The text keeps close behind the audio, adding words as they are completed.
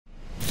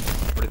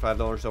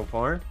$35 so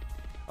far.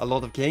 A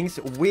lot of kings.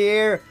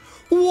 Where?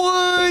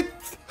 What?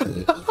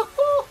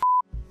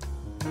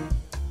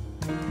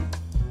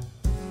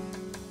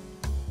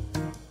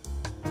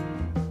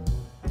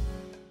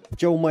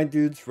 Joe, my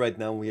dudes, right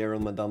now we are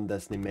on Madame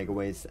Destiny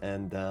Megaways,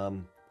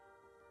 and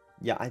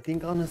yeah, I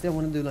think honestly I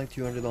want to do like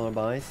 $200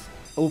 buys.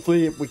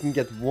 Hopefully we can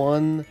get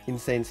one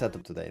insane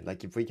setup today.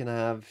 Like if we can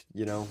have,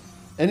 you know,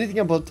 anything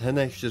about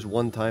 10x just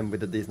one time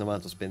with a decent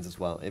amount of spins as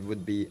well, it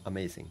would be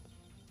amazing.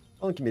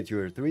 Oh, give me 2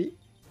 or 3.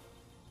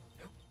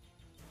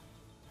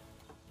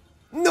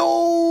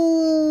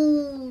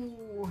 No!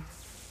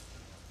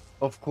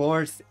 Of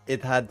course,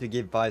 it had to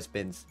give 5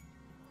 spins.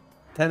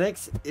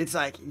 10x, it's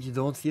like, you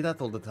don't see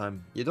that all the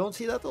time. You don't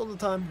see that all the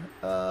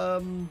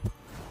time.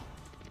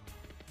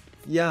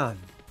 Yeah.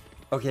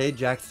 Okay,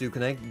 jacks do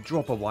connect.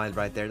 Drop a wild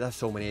right there. That's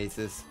so many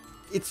aces.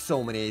 It's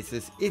so many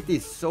aces. It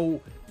is so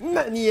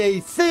many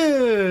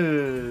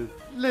aces!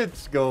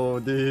 Let's go,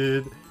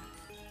 dude.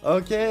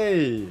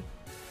 Okay.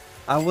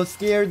 I was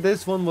scared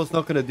this one was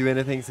not gonna do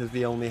anything since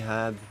we only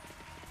had...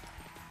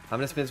 How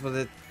many spins was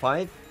it?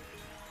 5?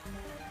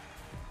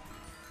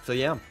 So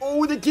yeah.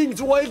 Oh, the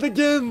king's wild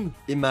again!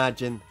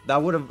 Imagine.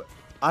 That would have...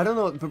 I don't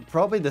know,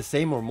 probably the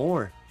same or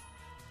more.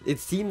 It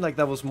seemed like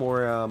that was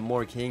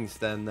more kings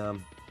than...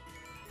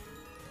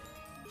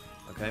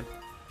 Okay.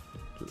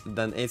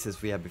 Than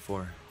aces we had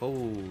before.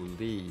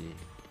 Holy.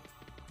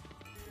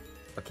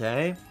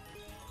 Okay.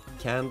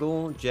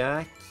 Candle,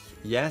 jack.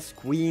 Yes,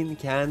 queen,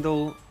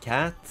 candle,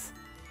 cat.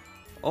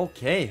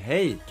 Okay,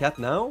 hey, cat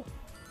now?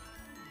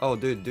 Oh,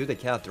 dude, do the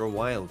cat or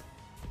wild.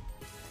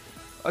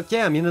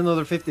 Okay, I'm in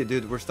another 50,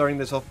 dude. We're starting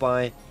this off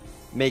by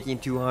making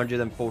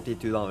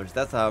 $242.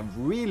 That's a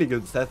really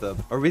good setup.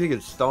 A really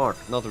good start.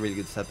 Not a really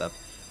good setup.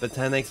 But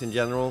 10x in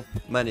general,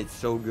 man, it's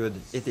so good.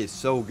 It is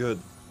so good.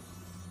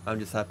 I'm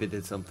just happy it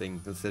did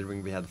something,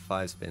 considering we had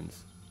 5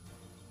 spins.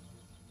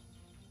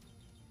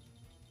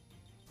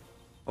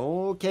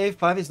 Okay,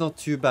 5 is not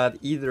too bad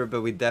either,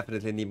 but we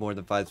definitely need more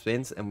than 5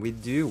 spins, and we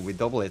do. We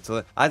double it.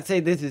 So I'd say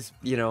this is,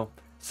 you know,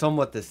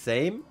 somewhat the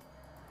same.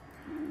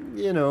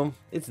 You know,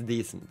 it's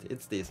decent.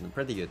 It's decent.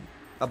 Pretty good.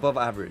 Above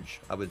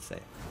average, I would say.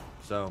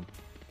 So.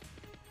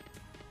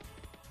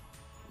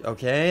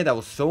 Okay, that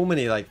was so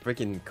many, like,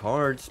 freaking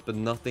cards, but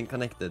nothing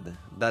connected.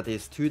 That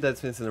is 2 dead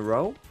spins in a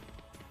row.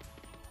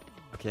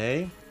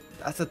 Okay.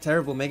 That's a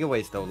terrible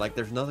Megaways, though. Like,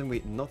 there's nothing we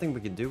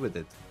can do with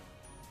it.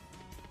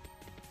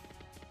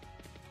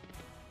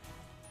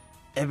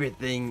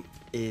 Everything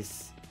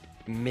is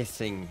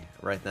missing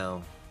right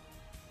now.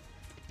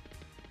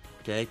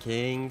 Okay,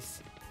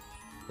 kings.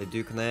 They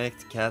do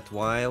connect. Cat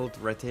wild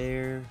right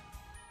here.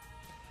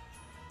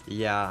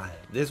 Yeah,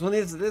 this one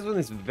is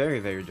very,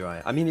 very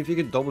dry. I mean, if you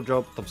could double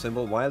drop top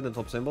symbol wild and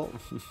top symbol,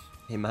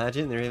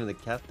 imagine there's even the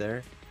cat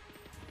there.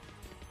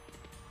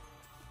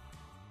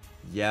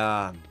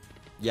 Yeah,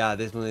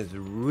 this one is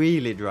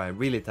really dry,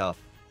 really tough.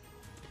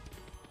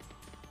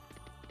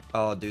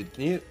 Oh, dude,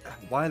 can you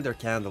wild or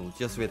candle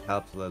just so it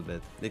helps a little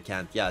bit? It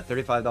can't. Yeah,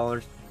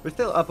 $35. We're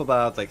still up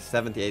about like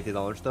 $70,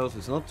 $80 though, so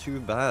it's not too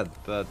bad,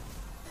 but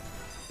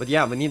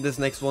yeah, we need this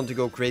next one to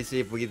go crazy.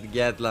 If we could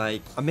get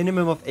like a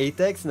minimum of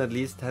 8x and at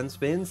least 10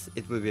 spins,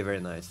 it would be very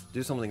nice.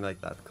 Do something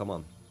like that. Come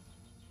on.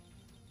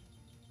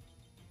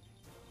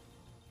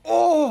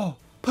 Oh,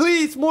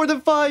 please, more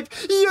than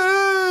 5.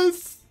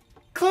 Yes!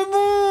 Come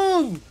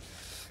on!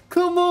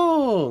 Come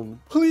on!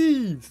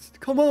 Please!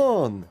 Come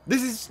on!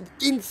 This is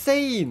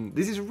insane!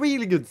 This is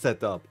really good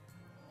setup.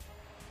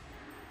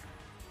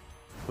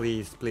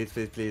 Please, please,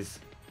 please, please.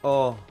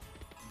 Oh,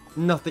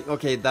 nothing.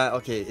 Okay,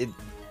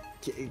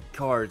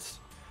 cards.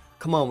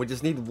 Come on, we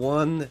just need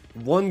one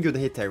good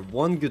hit here,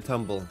 one good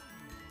tumble,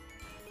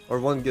 or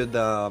one good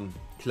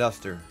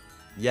cluster.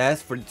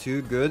 Yes, for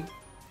 2 good.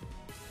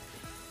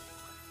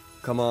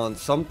 Come on,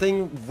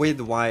 something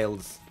with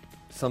wilds.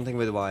 Something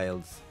with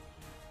wilds.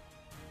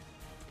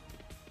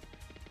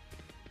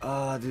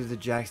 Ah, dude, the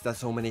jacks, that's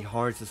so many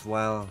hearts as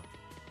well.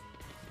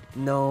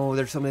 No,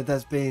 there's so many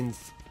dead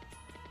spins.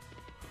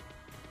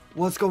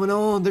 What's going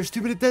on? There's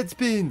too many dead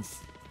spins.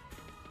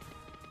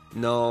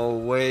 No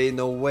way,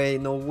 no way,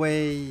 no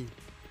way.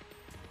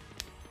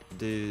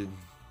 Dude.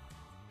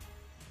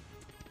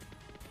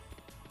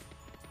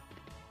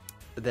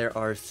 There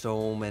are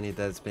so many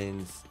dead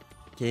spins.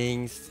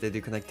 Kings, they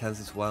do connect 10s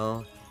as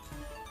well.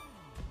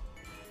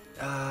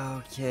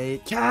 Okay,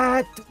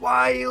 cat,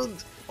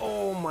 wild.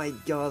 Oh my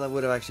god, that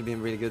would have actually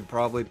been really good.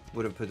 Probably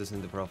would have put us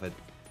into profit.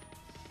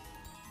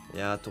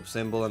 Yeah, top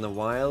symbol and a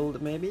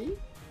wild, maybe?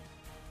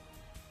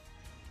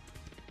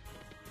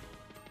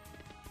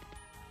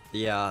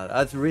 Yeah,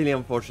 that's really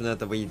unfortunate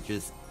that we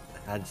just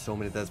had so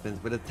many dead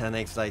spins. With a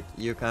 10x, like,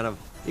 you kind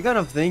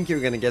of think you're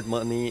gonna get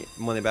money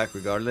back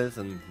regardless,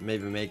 and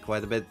maybe make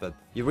quite a bit, but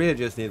you really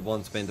just need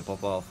one spin to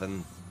pop off,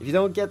 and if you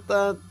don't get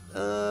that,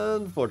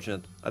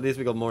 unfortunate. At least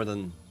we got more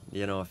than,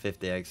 you know, a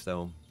 50x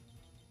though.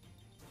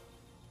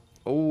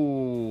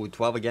 Oh,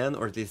 12 again,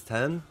 or at least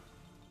 10.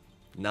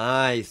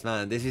 Nice,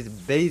 man. This is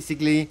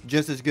basically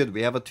just as good.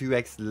 We have a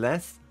 2x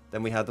less,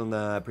 than we had on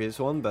the previous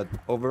one, but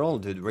overall,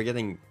 dude, we're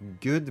getting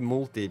good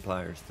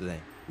multipliers today.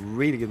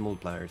 Really good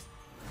multipliers.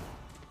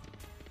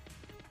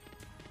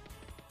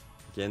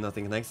 Okay,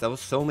 nothing connects. That was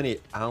so many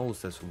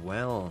owls as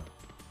well.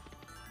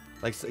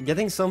 Like,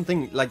 getting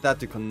something like that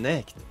to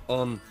connect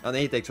on an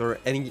 8x or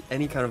any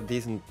kind of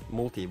decent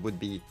multi would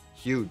be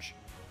huge.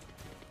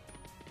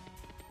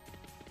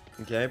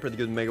 Okay, pretty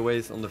good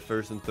Megaways on the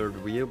first and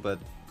third wheel, but...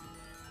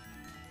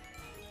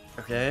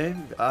 Okay,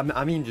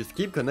 I mean, just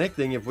keep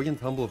connecting. If we can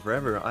tumble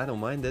forever, I don't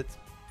mind it.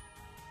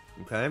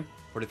 Okay,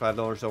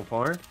 $45 so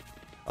far.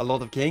 A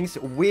lot of kings.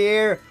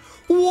 Where?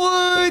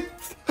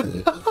 What?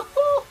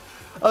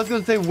 I was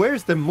gonna say,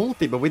 where's the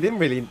multi? But we didn't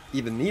really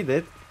even need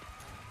it.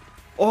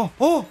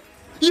 Oh,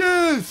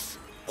 yes!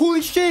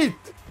 Holy shit!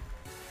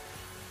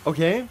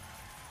 Okay.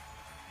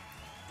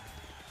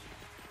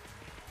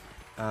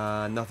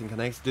 Nothing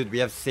connects. Dude, we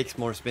have 6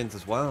 more spins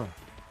as well.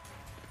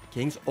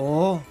 Kings.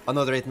 Oh,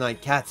 another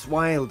 8-9. Cats.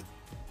 Wild.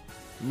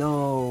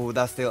 No,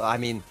 that's still... I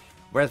mean,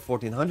 we're at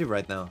 1400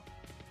 right now.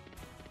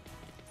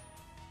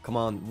 Come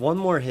on. One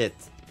more hit.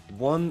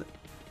 One...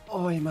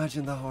 Oh,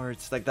 imagine the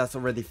hearts. Like, that's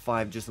already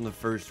 5 just on the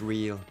first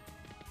reel.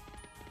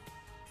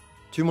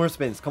 2 more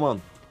spins. Come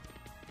on.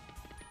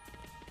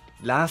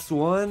 Last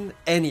one.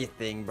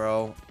 Anything,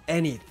 bro.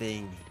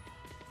 Anything.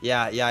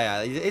 Yeah.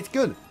 It's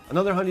good.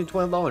 Another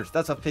 $112.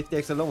 That's a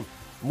 50x alone.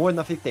 More than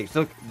a 50x.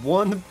 Look,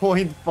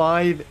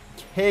 1.5k.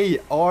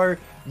 Are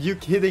you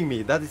kidding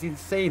me? That is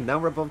insane. Now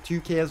we're above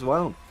 2k as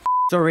well.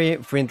 Sorry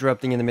for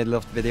interrupting in the middle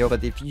of the video,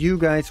 but if you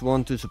guys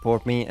want to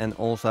support me and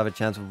also have a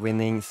chance of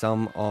winning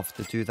some of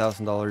the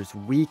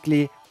 $2,000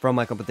 weekly from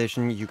my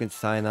competition, you can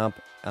sign up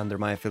under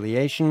my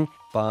affiliation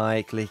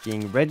by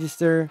clicking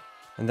register,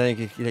 and then you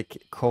can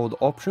click code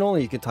optional.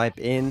 You can type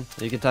in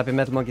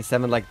Metal Monkey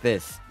 7 like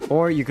this,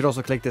 or you could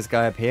also click this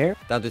guy up here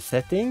down to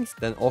settings,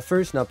 then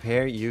offers, and up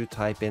here you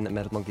type in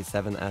Metal Monkey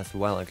 7 as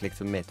well and click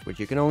submit, which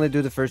you can only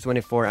do the first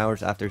 24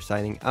 hours after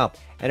signing up.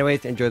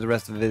 Anyways, enjoy the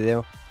rest of the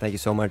video. Thank you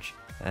so much,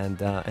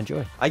 and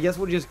enjoy. I guess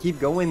we'll just keep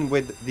going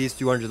with these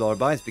 $200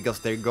 buys because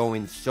they're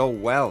going so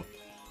well.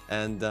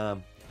 And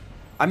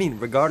I mean,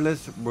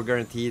 regardless, we're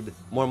guaranteed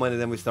more money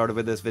than we started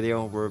with this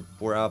video.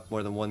 We're up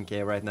more than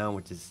 1k right now,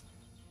 which is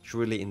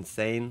truly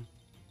insane.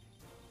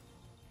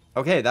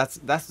 Okay, that's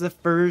the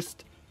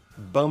first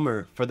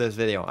bummer for this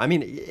video. I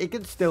mean, it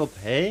could still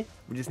pay.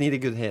 We just need a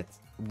good hit.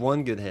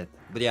 One good hit.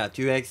 But yeah,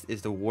 2x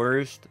is the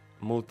worst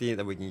multi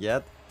that we can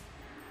get.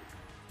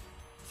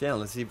 So yeah,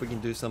 let's see if we can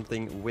do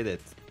something with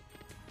it.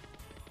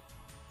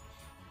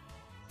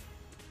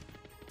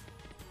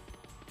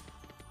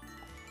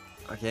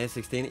 Okay,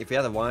 16. If we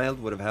had a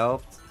wild, would have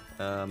helped.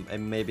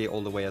 And maybe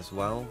all the way as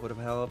well would have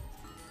helped.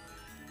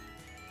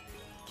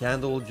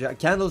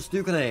 Candles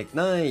do connect.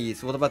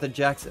 Nice. What about the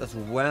jacks as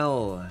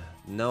well?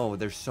 No,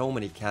 there's so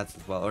many cats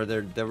as well. Or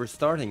they were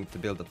starting to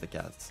build up the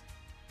cats.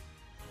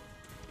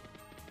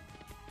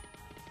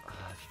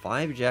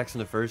 5 jacks on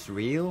the first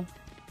reel,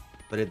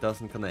 but it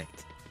doesn't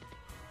connect.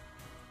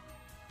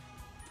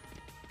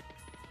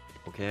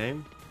 Okay.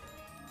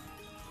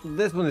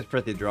 This one is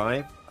pretty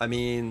dry. I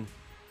mean,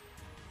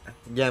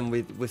 again,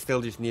 we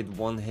still just need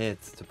one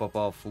hit to pop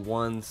off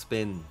one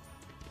spin.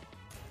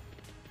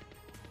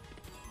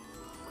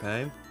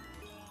 Okay.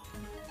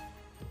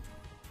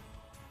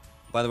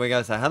 By the way,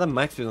 guys, I had a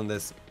max win on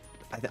this.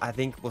 I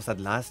think was that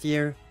last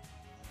year.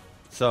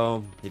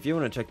 So if you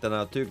want to check that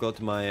out too, go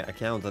to my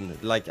account and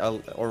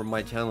or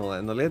my channel,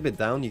 and a little bit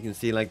down you can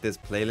see like this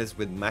playlist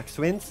with max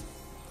wins.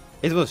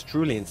 It was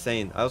truly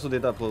insane. I also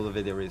did upload a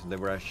video recently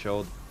where I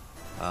showed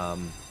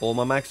all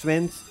my max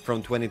wins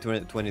from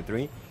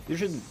 2023. You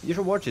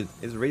should watch it.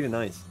 It's really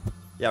nice.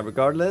 Yeah,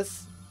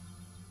 regardless,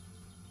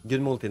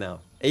 good multi now.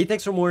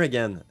 8x or more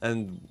again,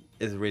 and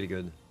it's really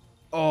good.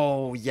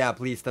 Oh yeah,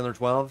 please 10 or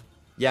 12.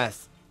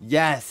 Yes,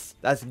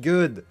 that's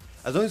good.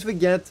 As long as we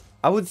get,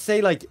 I would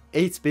say like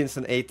 8 spins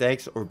and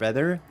 8x or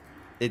better,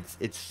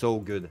 it's so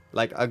good.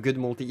 Like a good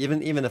multi,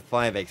 even a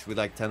 5x with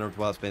like 10 or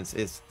 12 spins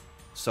is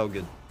so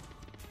good.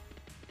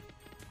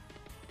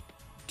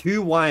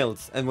 2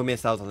 wilds and we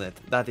missed out on it.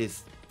 That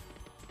is,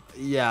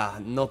 yeah,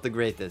 not the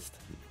greatest.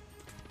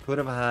 Could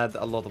have had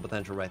a lot of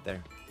potential right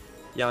there.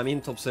 Yeah, I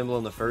mean top symbol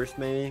on the first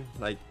maybe.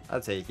 Like,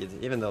 I'd take it,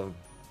 even though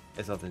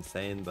it's not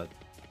insane, but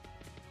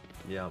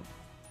yeah.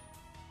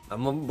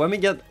 And when we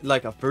get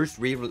like a first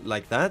reel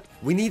like that,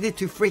 we needed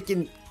to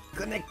freaking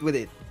connect with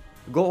it.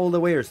 Go all the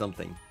way or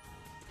something.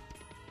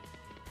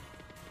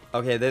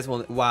 Okay, this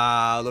one.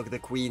 Wow, look at the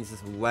queens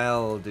as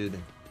well, dude.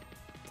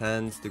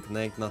 10s to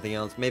connect, nothing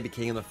else. Maybe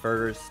king on the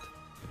first.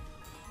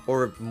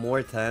 Or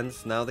more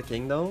 10s. Now the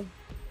king though.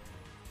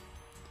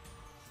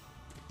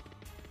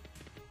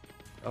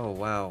 Oh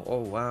wow,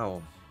 oh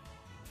wow.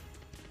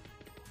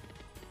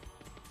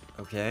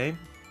 Okay.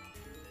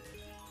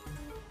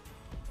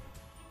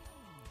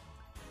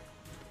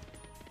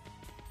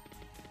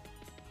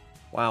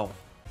 Wow.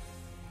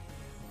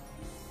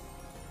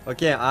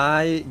 Okay,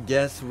 I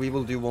guess we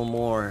will do one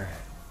more.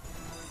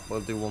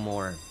 We'll do one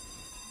more.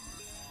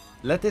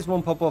 Let this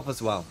one pop off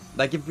as well.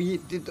 Like if we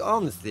did,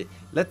 honestly,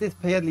 let this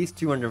pay at least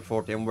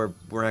 240 and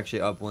we're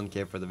actually up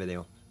 1k for the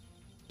video.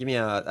 Give me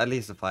at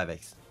least a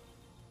 5x.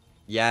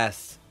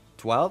 Yes.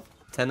 12?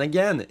 10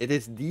 again. It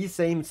is the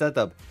same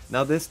setup.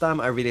 Now this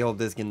time I really hope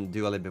this can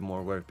do a little bit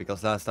more work,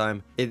 because last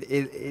time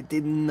it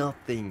did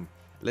nothing.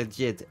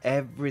 Legit,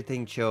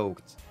 everything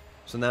choked.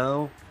 So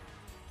now,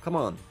 come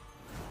on.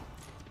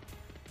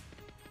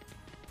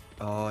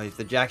 Oh, if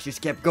the jacks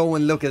just kept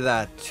going, look at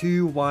that.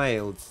 2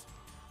 wilds.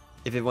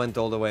 If it went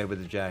all the way with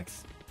the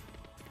jacks.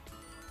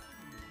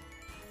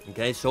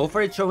 Okay, so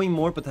far it's showing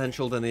more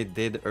potential than it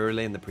did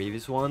early in the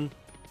previous one.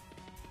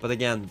 But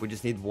again, we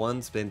just need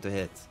 1 spin to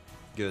hit.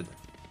 Good.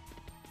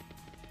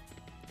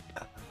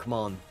 Come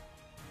on.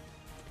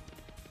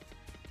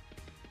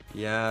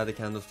 Yeah, the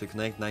candles to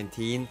connect,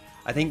 19.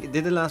 I think,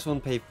 did the last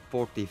one pay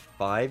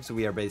 45? So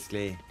we are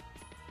basically...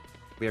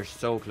 We are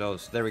so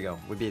close. There we go,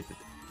 we beat it.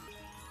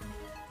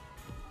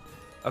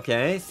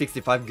 Okay,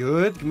 65,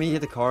 good. Can we hit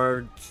the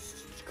card?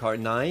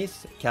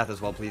 Nice. Cat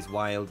as well, please,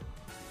 wild.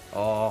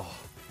 Oh,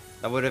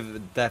 that would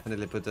have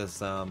definitely put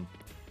us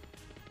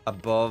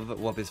above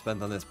what we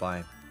spent on this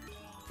buy.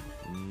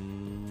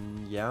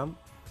 Yeah,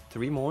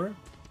 3 more.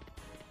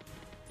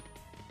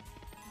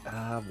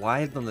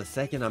 Wild on the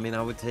second. I mean,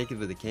 I would take it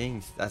with the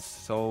kings. That's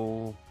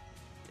so...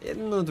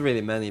 not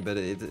really many, but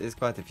it's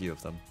quite a few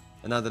of them.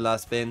 Another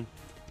last spin.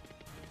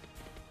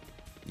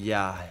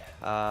 Yeah.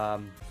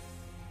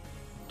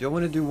 Do I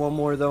want to do one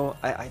more though?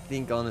 I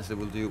think honestly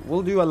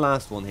we'll do a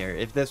last one here.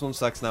 If this one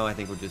sucks now, I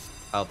think we're just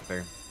out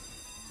there.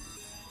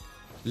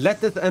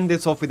 Let us end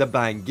this off with a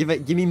bang. Give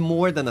me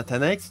more than a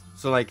 10x.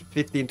 So like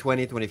 15,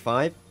 20,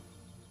 25.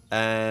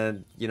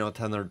 And you know,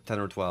 10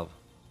 or 12.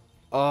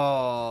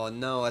 Oh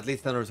no, at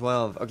least 10 or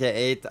 12. Okay,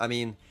 8. I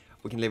mean,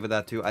 we can live with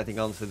that too. I think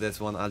honestly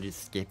this one I'll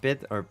just skip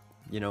it, or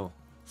you know,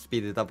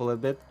 speed it up a little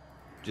bit.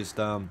 Just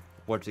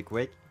watch it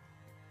quick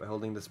by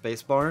holding the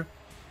space bar.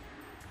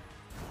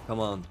 Come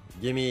on,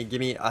 give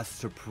me a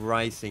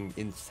surprising,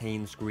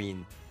 insane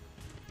screen.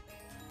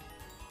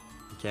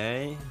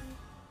 Okay.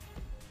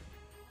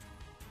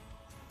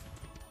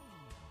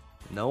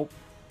 Nope.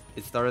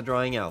 It started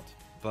drying out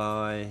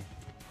by...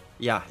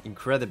 Yeah,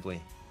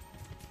 incredibly.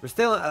 We're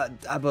still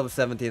above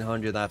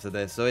 1700 after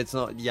this, so it's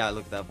not... Yeah,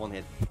 look at that, 1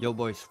 hit. Yo,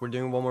 boys, we're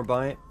doing one more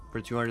buy for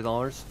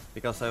 $200,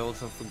 because I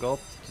also forgot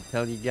to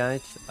tell you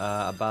guys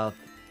about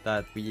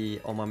that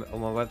we... On my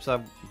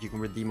website, you can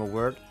redeem a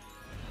word.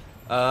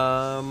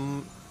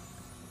 And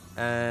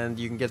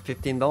you can get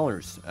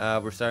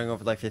 $15. We're starting off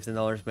with like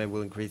 $15. Maybe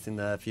we'll increase in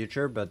the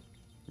future, but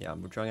yeah,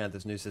 we're trying out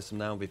this new system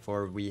now.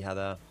 Before we had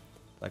a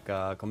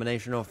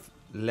combination of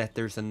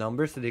letters and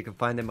numbers that you can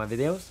find in my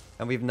videos,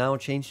 and we've now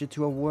changed it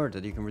to a word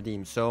that you can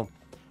redeem. So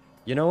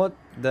you know what,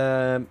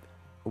 the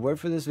word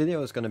for this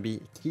video is gonna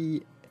be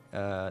keyboard.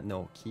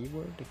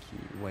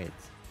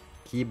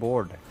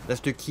 Let's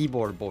do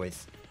keyboard,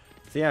 boys.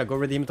 So yeah, go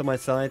redeem it on my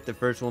site. The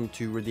first one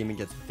to redeem it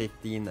gets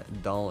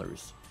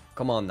 $15.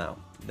 Come on now.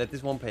 Let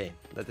this one pay.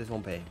 Let this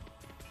one pay.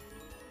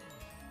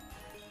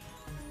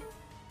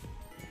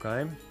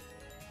 Okay.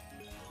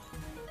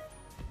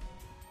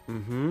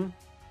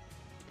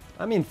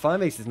 I mean,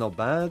 5x is not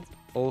bad.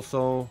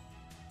 Also,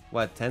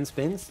 what, 10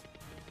 spins?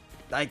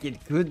 Like,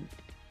 it could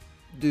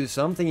do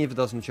something if it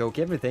doesn't choke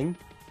everything.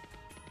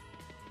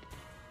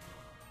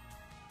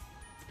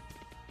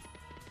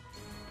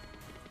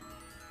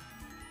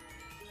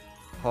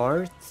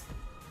 Heart,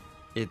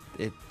 it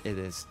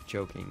is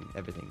choking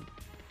everything.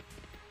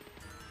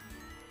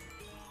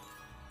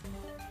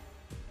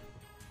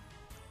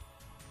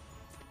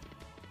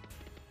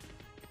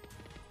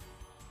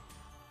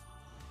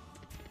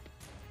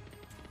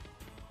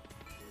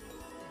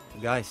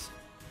 Guys,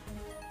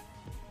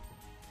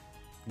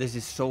 this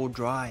is so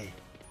dry.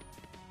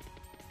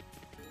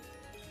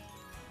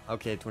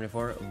 Okay,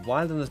 24.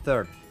 Wild on the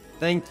third.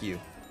 Thank you.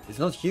 It's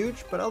not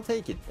huge, but I'll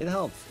take it. It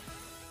helps.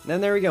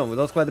 And there we go. We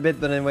lost quite a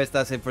bit, but anyways,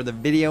 that's it for the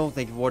video.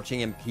 Thank you for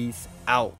watching and peace out.